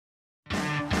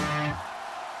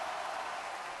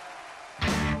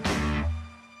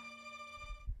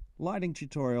Lighting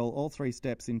tutorial, all 3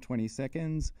 steps in 20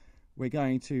 seconds. We're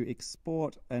going to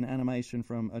export an animation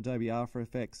from Adobe After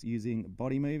Effects using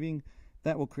body moving.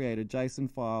 That will create a JSON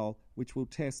file which we'll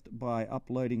test by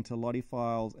uploading to Lottie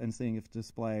files and seeing if it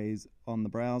displays on the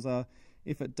browser.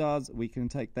 If it does, we can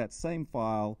take that same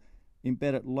file,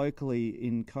 embed it locally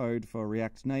in code for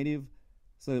React Native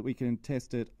so that we can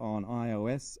test it on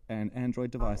iOS and Android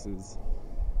devices.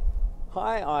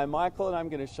 Hi, I'm Michael and I'm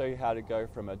going to show you how to go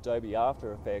from Adobe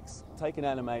After Effects, take an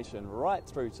animation right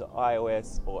through to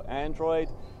iOS or Android.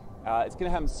 It's going to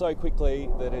happen so quickly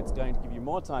that it's going to give you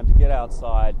more time to get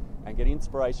outside and get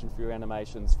inspiration for your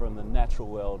animations from the natural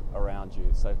world around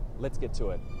you. So let's get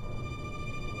to it.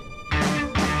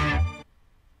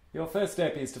 Your first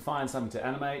step is to find something to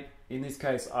animate. In this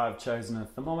case, I've chosen a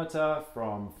thermometer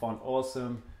from Font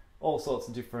Awesome. All sorts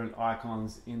of different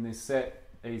icons in this set,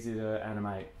 easy to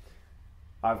animate.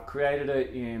 I've created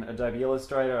it in Adobe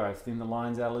Illustrator, I've thinned the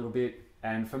lines out a little bit,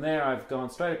 and from there I've gone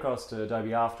straight across to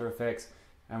Adobe After Effects,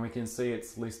 and we can see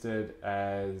it's listed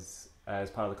as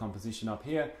part of the composition up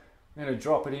here. I'm going to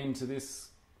drop it into this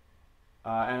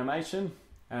animation,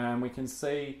 and we can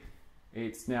see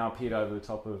it's now appeared over the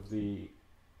top of the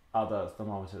other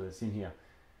thermometer that's in here.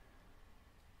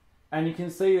 And you can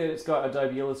see that it's got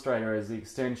Adobe Illustrator as the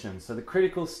extension. So the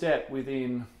critical step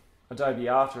within Adobe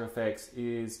After Effects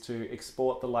is to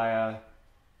export the layer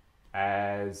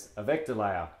as a vector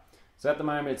layer. So at the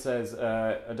moment it says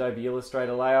Adobe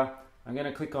Illustrator layer. I'm going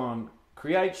to click on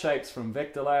Create Shapes from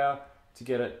Vector Layer to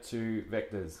get it to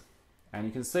vectors. And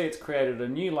you can see it's created a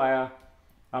new layer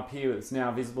up here that's now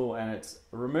visible, and it's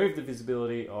removed the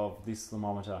visibility of this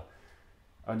thermometer,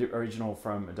 original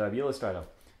from Adobe Illustrator.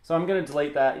 So I'm going to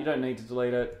delete that. You don't need to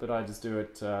delete it, but I just do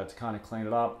it to kind of clean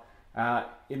it up.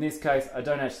 In this case, I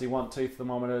don't actually want 2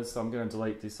 thermometers, so I'm going to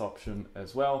delete this option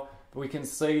as well. But we can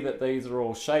see that these are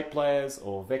all shape layers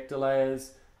or vector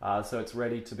layers, so it's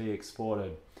ready to be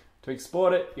exported. To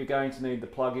export it, you're going to need the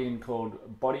plugin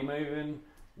called Body Moving,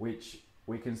 which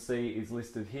we can see is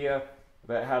listed here.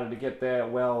 About how to get there,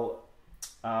 well,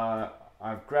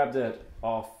 I've grabbed it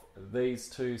off these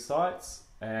 2 sites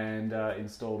and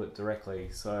installed it directly.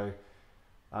 So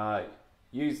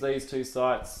use these 2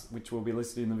 sites, which will be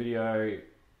listed in the video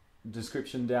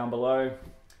description down below,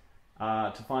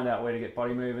 to find out where to get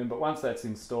Body Moving. But once that's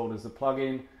installed as a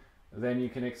plugin, then you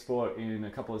can export in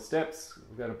a couple of steps.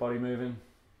 We've got a Body Moving.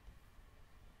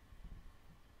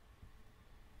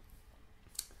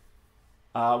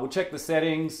 We'll check the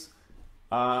settings.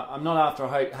 I'm not after a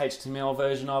HTML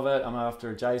version of it, I'm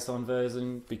after a JSON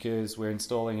version because we're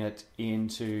installing it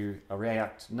into a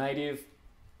React Native.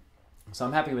 So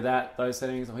I'm happy with that, those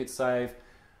settings. I'll hit save.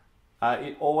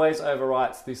 It always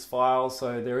overwrites this file,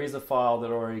 so there is a file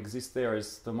that already exists there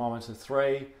as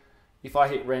thermometer3. If I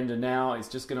hit render now, it's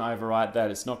just going to overwrite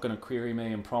that. It's not going to query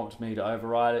me and prompt me to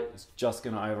overwrite it. It's just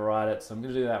going to overwrite it. So I'm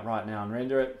going to do that right now and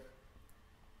render it.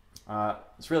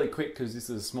 It's really quick because this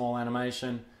is a small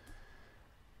animation.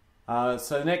 So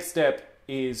the next step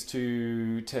is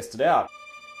to test it out.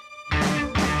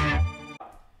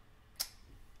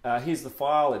 Here's the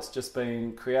file, it's just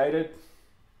been created,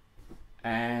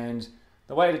 and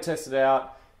the way to test it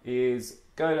out is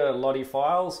go to Lottie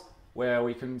files where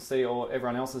we can see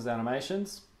everyone else's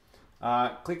animations.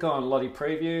 Click on Lottie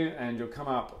preview and you'll come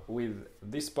up with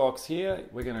this box here.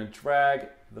 We're going to drag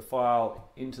the file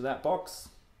into that box,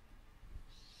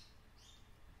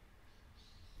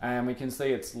 and we can see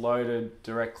it's loaded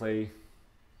directly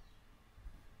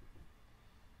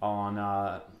on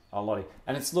Lottie,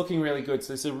 and it's looking really good.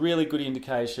 So it's a really good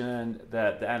indication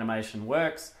that the animation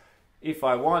works. If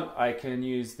I want, I can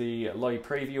use the Lottie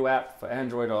preview app for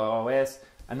Android or iOS,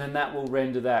 and then that will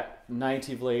render that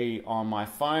natively on my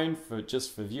phone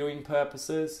just for viewing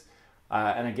purposes.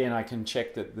 And again, I can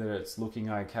check that it's looking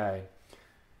okay.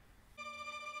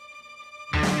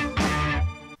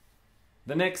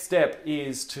 The next step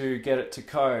is to get it to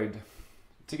code.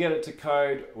 To get it to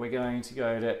code, we're going to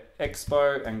go to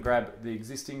Expo and grab the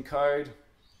existing code.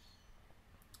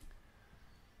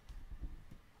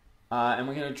 And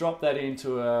we're going to drop that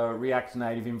into a React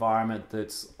Native environment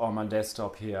that's on my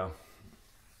desktop here.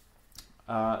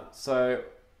 So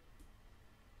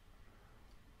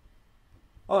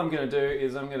all I'm going to do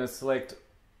is I'm going to select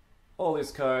all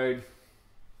this code,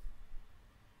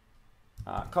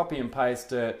 copy and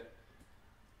paste it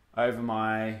over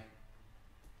my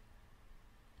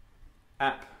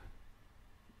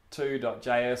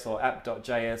app2.js or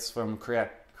app.js from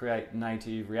Create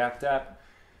Native React App.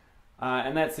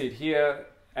 And that's it here.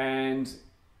 And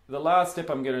the last step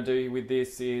I'm going to do with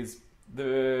this is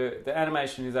the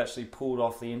animation is actually pulled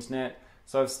off the internet.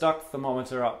 So I've stuck the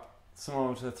thermometer up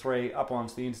Thermometer 3 up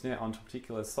onto the internet onto a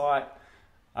particular site.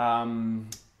 So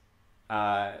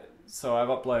I've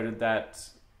uploaded that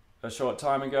a short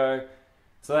time ago.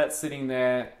 So that's sitting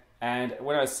there, and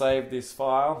when I save this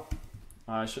file,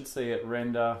 I should see it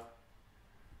render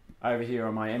over here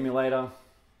on my emulator.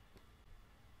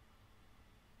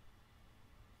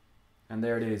 And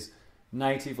there it is,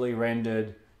 natively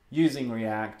rendered using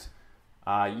React,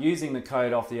 using the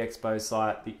code off the Expo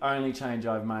site. The only change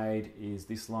I've made is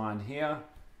this line here.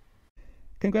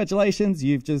 Congratulations,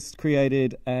 you've just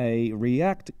created a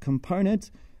React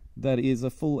component that is a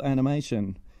full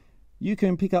animation. You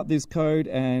can pick up this code,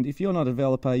 and if you're not a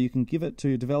developer, you can give it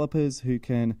to developers who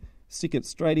can stick it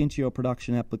straight into your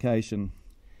production application.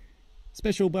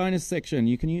 Special bonus section,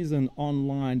 you can use an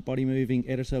online body moving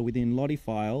editor within Lottie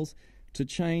files to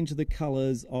change the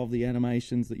colors of the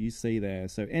animations that you see there.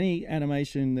 So any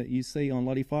animation that you see on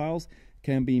Lottie files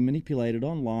can be manipulated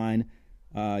online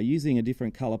using a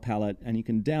different color palette, and you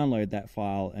can download that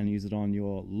file and use it on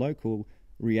your local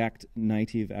React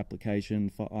native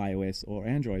application for iOS or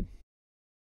Android.